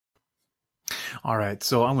All right.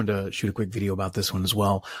 So I wanted to shoot a quick video about this one as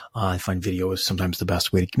well. I find video is sometimes the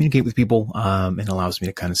best way to communicate with people, and allows me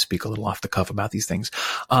to kind of speak a little off the cuff about these things.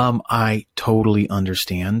 I totally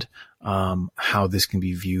understand how this can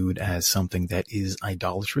be viewed as something that is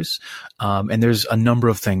idolatrous. And there's a number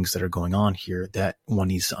of things that are going on here that one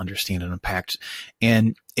needs to understand and unpack.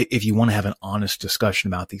 And if you want to have an honest discussion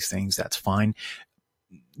about these things, that's fine.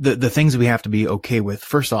 The things that we have to be okay with,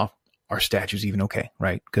 first off, are statues even okay,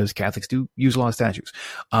 right? Because Catholics do use a lot of statues.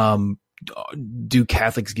 Do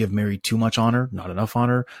Catholics give Mary too much honor? Not enough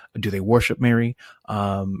honor? Do they worship Mary?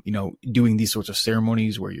 Doing these sorts of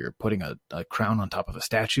ceremonies where you're putting a crown on top of a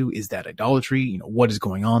statue, is that idolatry? What is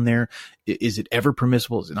going on there? Is it ever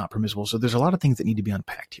permissible? Is it not permissible? So there's a lot of things that need to be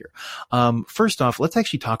unpacked here. First off, let's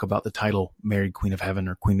actually talk about the title Mary, Queen of Heaven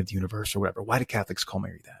or Queen of the Universe or whatever. Why do Catholics call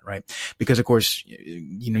Mary that, right? Because of course,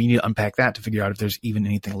 you need to unpack that to figure out if there's even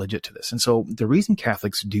anything legit to this. And so the reason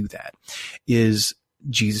Catholics do that is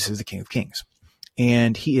Jesus is the King of Kings,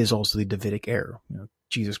 and he is also the Davidic heir.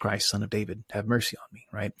 Jesus Christ, son of David, have mercy on me,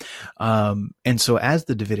 right? And so as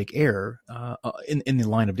the Davidic heir, in the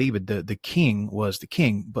line of David, the king was the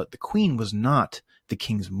king, but the queen was not the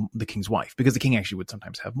king's wife, because the king actually would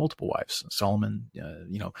sometimes have multiple wives. Solomon,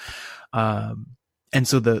 and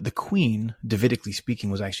so the queen, Davidically speaking,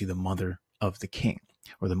 was actually the mother of the king,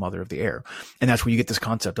 or the mother of the heir. And that's where you get this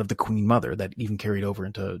concept of the queen mother that even carried over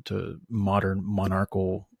into modern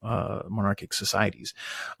monarchic societies.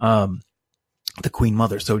 The queen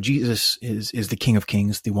mother. So Jesus is the King of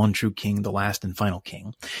Kings, the one true king, the last and final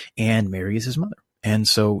king, and Mary is his mother. And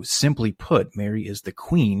so simply put, Mary is the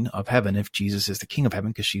queen of heaven if Jesus is the king of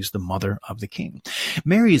heaven, because she's the mother of the king.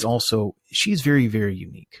 Mary is also, she's very, very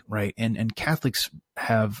unique, right? And Catholics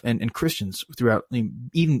have, and Christians throughout,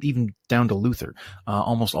 even down to Luther,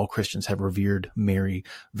 almost all Christians have revered Mary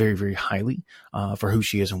very, very highly, for who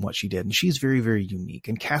she is and what she did. And she's very, very unique.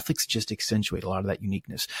 And Catholics just accentuate a lot of that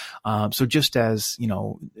uniqueness. So just as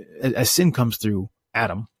sin comes through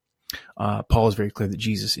Adam, Paul is very clear that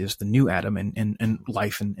Jesus is the new Adam, and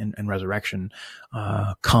life and resurrection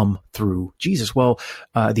come through Jesus. Well,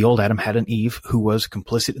 the old Adam had an Eve who was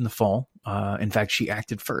complicit in the fall. In fact, she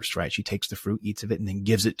acted first, right? She takes the fruit, eats of it, and then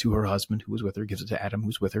gives it to her husband who was with her, gives it to Adam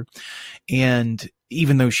who's with her. And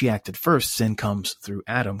even though she acted first, sin comes through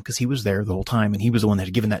Adam because he was there the whole time, and he was the one that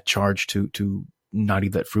had given that charge to not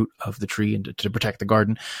eat that fruit of the tree and to protect the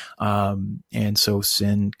garden. And so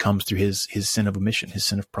sin comes through his sin of omission, his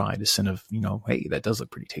sin of pride, his sin of, hey, that does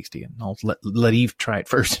look pretty tasty, and I'll let Eve try it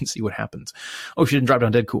first and see what happens. Oh, she didn't drop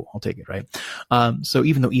down dead. Cool. I'll take it. Right. So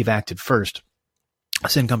even though Eve acted first,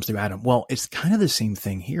 sin comes through Adam. Well, it's kind of the same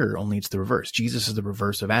thing here, only it's the reverse. Jesus is the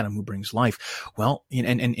reverse of Adam, who brings life. Well,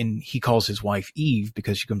 and he calls his wife Eve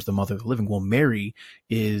because she becomes the mother of the living. Well, Mary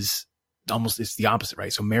is almost, it's the opposite,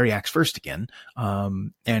 right? So Mary acts first again.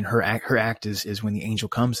 And her act is when the angel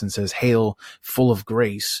comes and says, "Hail, full of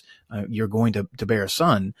grace, you're going to bear a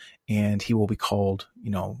son, and he will be called,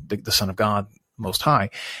 the Son of God Most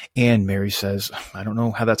High." And Mary says, "I don't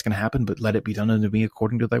know how that's going to happen, but let it be done unto me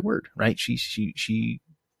according to thy word," right? She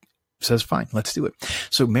says, "Fine, let's do it."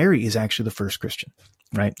 So Mary is actually the first Christian,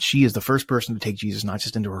 right? She is the first person to take Jesus, not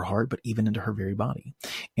just into her heart, but even into her very body,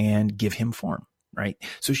 and give him form. Right.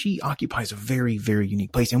 So she occupies a very, very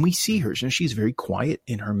unique place. And we see her. She's very quiet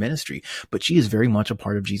in her ministry, but she is very much a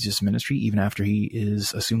part of Jesus' ministry, even after he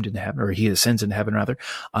is assumed into heaven, or he ascends into heaven, rather.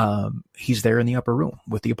 He's there in the upper room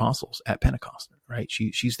with the apostles at Pentecost, right?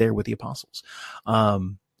 She's there with the apostles.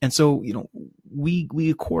 And so, we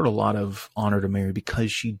accord a lot of honor to Mary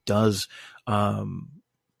because she does,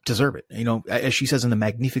 deserve it. As she says in the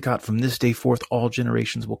Magnificat, "From this day forth, all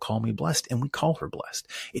generations will call me blessed," and we call her blessed.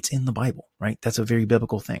 It's in the Bible, right? That's a very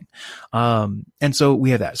biblical thing. And so we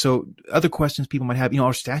have that. So other questions people might have,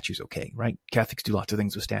 are statues okay, right? Catholics do lots of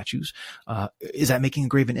things with statues. Is that making a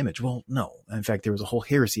graven image? Well, no. In fact, there was a whole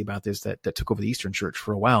heresy about this that took over the Eastern Church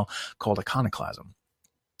for a while, called iconoclasm.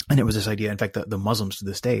 And it was this idea. In fact, the Muslims to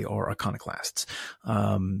this day are iconoclasts,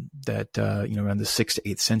 around the 6th to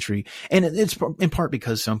 8th century. And it's in part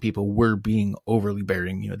because some people were being overly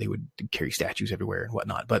bearing. They would carry statues everywhere and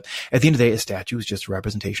whatnot. But at the end of the day, a statue is just a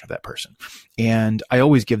representation of that person. And I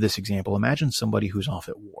always give this example. Imagine somebody who's off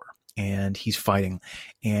at war, and he's fighting,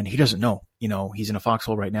 and he doesn't know, he's in a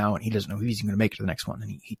foxhole right now, and he doesn't know if he's going to make it to the next one.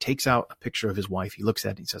 And he takes out a picture of his wife. He looks at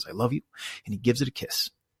it, and he says, "I love you." And he gives it a kiss,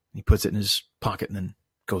 and he puts it in his pocket, and then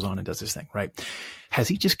goes on and does this thing, right? Has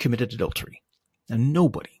he just committed adultery? And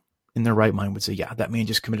nobody in their right mind would say, yeah, that man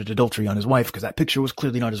just committed adultery on his wife, because that picture was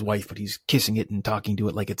clearly not his wife, but he's kissing it and talking to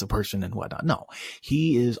it like it's a person and whatnot. No,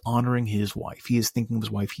 he is honoring his wife. He is thinking of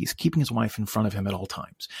his wife. He is keeping his wife in front of him at all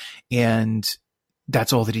times. And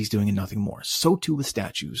That's all that he's doing and nothing more. So too with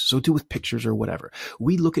statues, so too with pictures or whatever.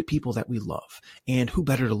 We look at people that we love, and who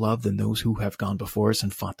better to love than those who have gone before us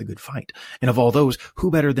and fought the good fight? And of all those, who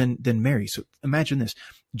better than Mary? So imagine this.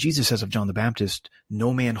 Jesus says of John the Baptist,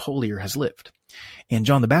 no man holier has lived. And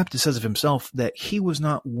John the Baptist says of himself that he was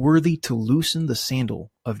not worthy to loosen the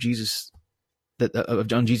sandal of Jesus, of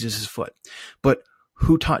John Jesus' foot. But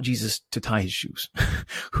who taught Jesus to tie his shoes?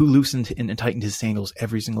 Who loosened and tightened his sandals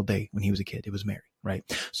every single day when he was a kid? It was Mary, right?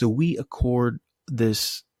 So we accord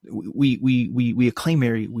this, we acclaim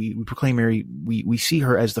Mary, we proclaim Mary, we see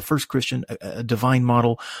her as the first Christian, a divine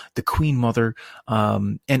model, the Queen Mother,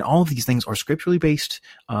 and all of these things are scripturally based,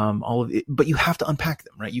 all of it, but you have to unpack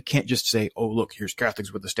them, right? You can't just say, oh, look, here's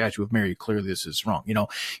Catholics with the statue of Mary. Clearly this is wrong.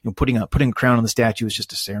 Putting a crown on the statue is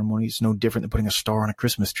just a ceremony. It's no different than putting a star on a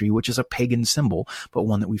Christmas tree, which is a pagan symbol, but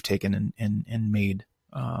one that we've taken and made,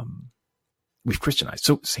 we've Christianized.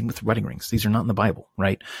 So same with wedding rings. These are not in the Bible,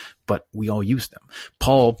 right? But we all use them.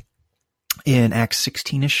 Paul, in Acts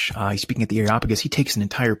 16-ish, he's speaking at the Areopagus. He takes an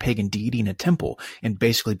entire pagan deity in a temple and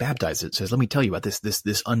basically baptizes it. Says, let me tell you about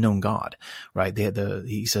this unknown God, right?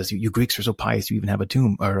 He says, you Greeks are so pious, you even have a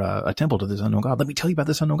tomb or a temple to this unknown God. Let me tell you about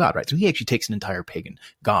this unknown God, right? So he actually takes an entire pagan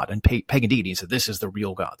God and pagan deity and said, this is the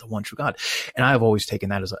real God, the one true God. And I've always taken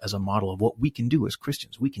that as a model of what we can do as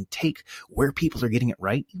Christians. We can take where people are getting it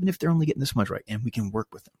right, even if they're only getting this much right, and we can work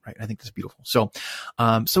with them, right? I think that's beautiful. So,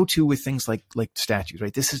 so too with things like statues,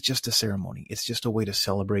 right? This is just a ceremony. It's just a way to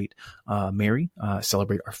celebrate Mary,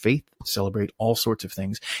 celebrate our faith, celebrate all sorts of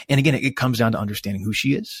things. And again, it comes down to understanding who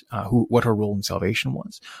she is, what her role in salvation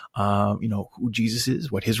was, who Jesus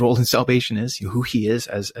is, what his role in salvation is, who he is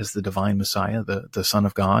as the divine Messiah, the Son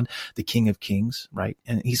of God, the King of Kings, right?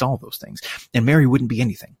 And he's all those things. And Mary wouldn't be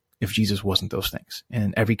anything if Jesus wasn't those things.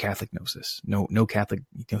 And every Catholic knows this. No Catholic,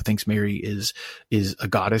 thinks Mary is a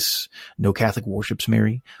goddess. No Catholic worships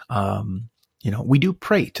Mary. We do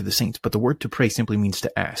pray to the saints, but the word to pray simply means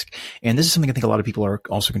to ask. And this is something I think a lot of people are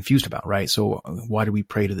also confused about, right? So why do we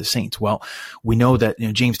pray to the saints? Well, we know that,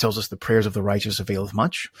 James tells us the prayers of the righteous availeth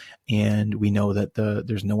much. And we know that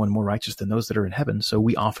there's no one more righteous than those that are in heaven. So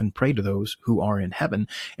we often pray to those who are in heaven,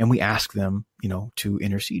 and we ask them, to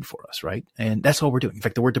intercede for us, right? And that's all we're doing. In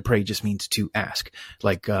fact, the word to pray just means to ask,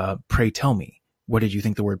 like, pray tell me. What did you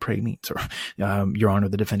think the word pray means? Or, Your Honor,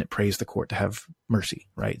 the defendant prays the court to have mercy,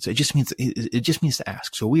 right? So it just means to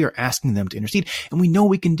ask. So we are asking them to intercede, and we know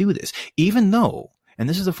we can do this, even though, and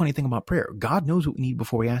this is the funny thing about prayer, God knows what we need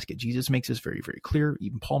before we ask it. Jesus makes this very, very clear.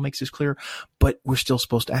 Even Paul makes this clear, but we're still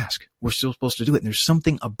supposed to ask. We're still supposed to do it. And there's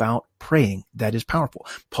something about praying that is powerful.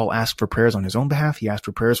 Paul asked for prayers on his own behalf. He asked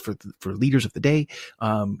for prayers for leaders of the day.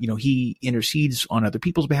 He intercedes on other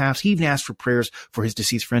people's behalf. He even asked for prayers for his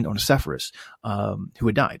deceased friend Onesiphorus, who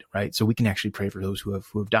had died, right? So we can actually pray for those who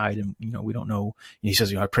have died. And, we don't know. He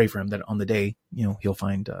says, I pray for him that on the day, he'll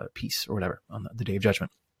find peace or whatever on the day of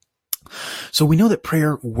judgment. So we know that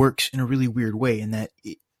prayer works in a really weird way, in that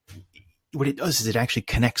what it does is it actually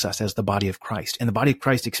connects us as the body of Christ. And the body of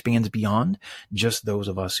Christ expands beyond just those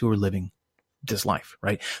of us who are living this life,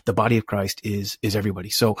 right? The body of Christ is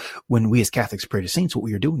everybody. So when we as Catholics pray to saints, what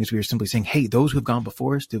we are doing is we are simply saying, hey, those who have gone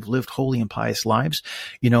before us, who've lived holy and pious lives,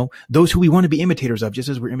 those who we want to be imitators of, just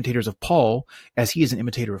as we're imitators of Paul, as he is an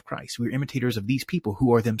imitator of Christ. We're imitators of these people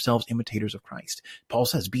who are themselves imitators of Christ. Paul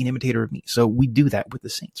says, be an imitator of me. So we do that with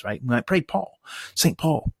the saints, right? When I prayed St.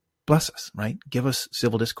 Paul, bless us, right? Give us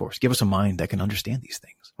civil discourse. Give us a mind that can understand these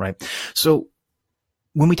things, right? So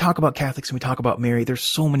when we talk about Catholics and we talk about Mary, there's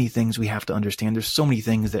so many things we have to understand. There's so many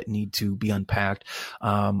things that need to be unpacked.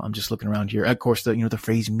 I'm just looking around here. Of course, the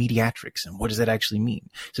phrase mediatrix, and what does that actually mean?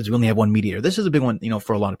 Since we only have one mediator, this is a big one,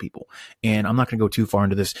 for a lot of people. And I'm not going to go too far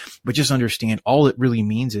into this, but just understand all it really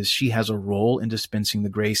means is she has a role in dispensing the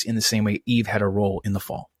grace in the same way Eve had a role in the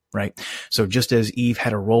fall. Right. So just as Eve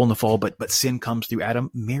had a role in the fall, but sin comes through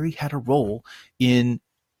Adam, Mary had a role in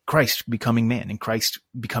Christ becoming man and Christ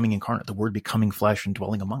becoming incarnate, the word becoming flesh and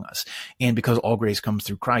dwelling among us. And because all grace comes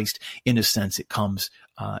through Christ, in a sense, it becomes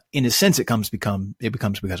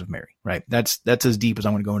because of Mary, right? That's as deep as I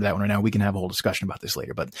want to go into that one right now. We can have a whole discussion about this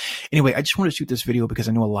later. But anyway, I just wanted to shoot this video because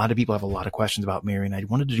I know a lot of people have a lot of questions about Mary, and I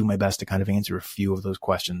wanted to do my best to kind of answer a few of those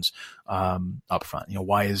questions, up front.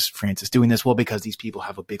 Why is Francis doing this? Well, because these people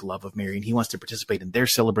have a big love of Mary, and he wants to participate in their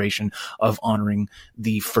celebration of honoring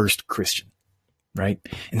the first Christian. Right?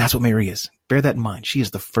 And that's what Mary is. Bear that in mind. She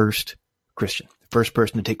is the first Christian, the first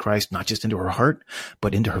person to take Christ, not just into her heart,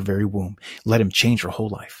 but into her very womb. Let him change her whole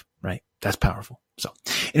life. Right? That's powerful. So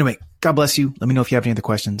anyway, God bless you. Let me know if you have any other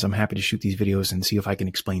questions. I'm happy to shoot these videos and see if I can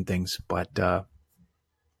explain things, but,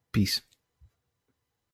 peace.